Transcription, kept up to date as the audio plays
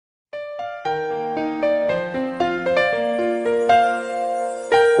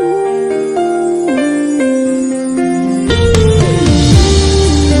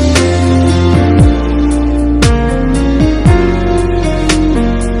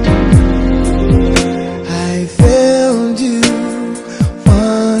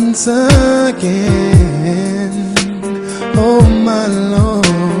again. Oh my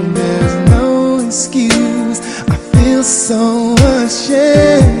Lord, there's no excuse. I feel so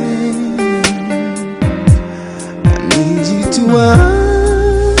ashamed. I need you to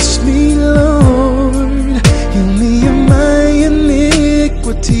wash me, Lord. Heal me of my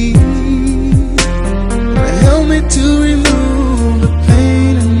iniquity. Help me to remove the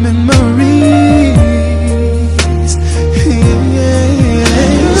pain and memories.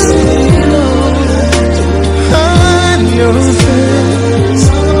 Hide your face.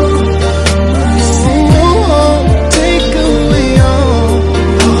 Take away all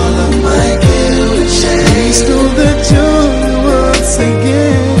of my guilt and shame. Restore the joy once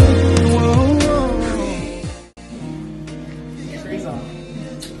again. Theresa,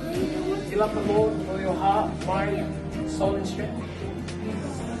 do you love the Lord with all your heart, mind, soul, and strength?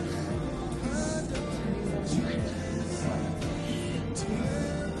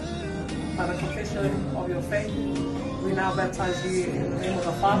 By the confession of your faith, we now baptize you in the name of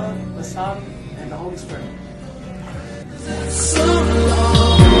the Father, the Son, and the Holy Spirit. So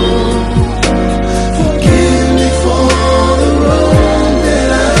long. Forgive me for the wrong that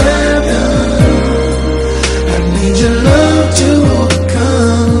I have done. I need your love to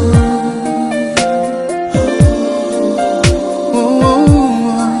overcome.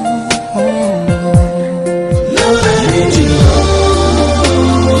 Lord, I need you always.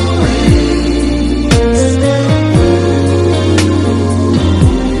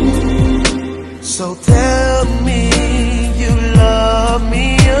 So tell me you love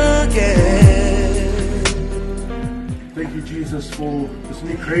me again. Thank you, Jesus, for this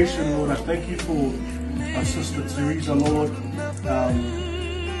new creation, Lord. I thank you for our sister Theresa, Lord.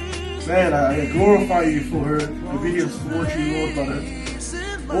 Man, I glorify you for her obedience towards you, Lord.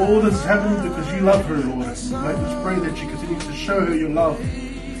 But all this is happening because you love her, Lord. I just pray that you continue to show her your love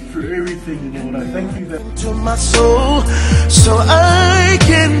through everything, Lord. I thank you that to my soul, so I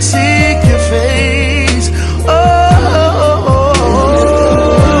can seek your face. Oh,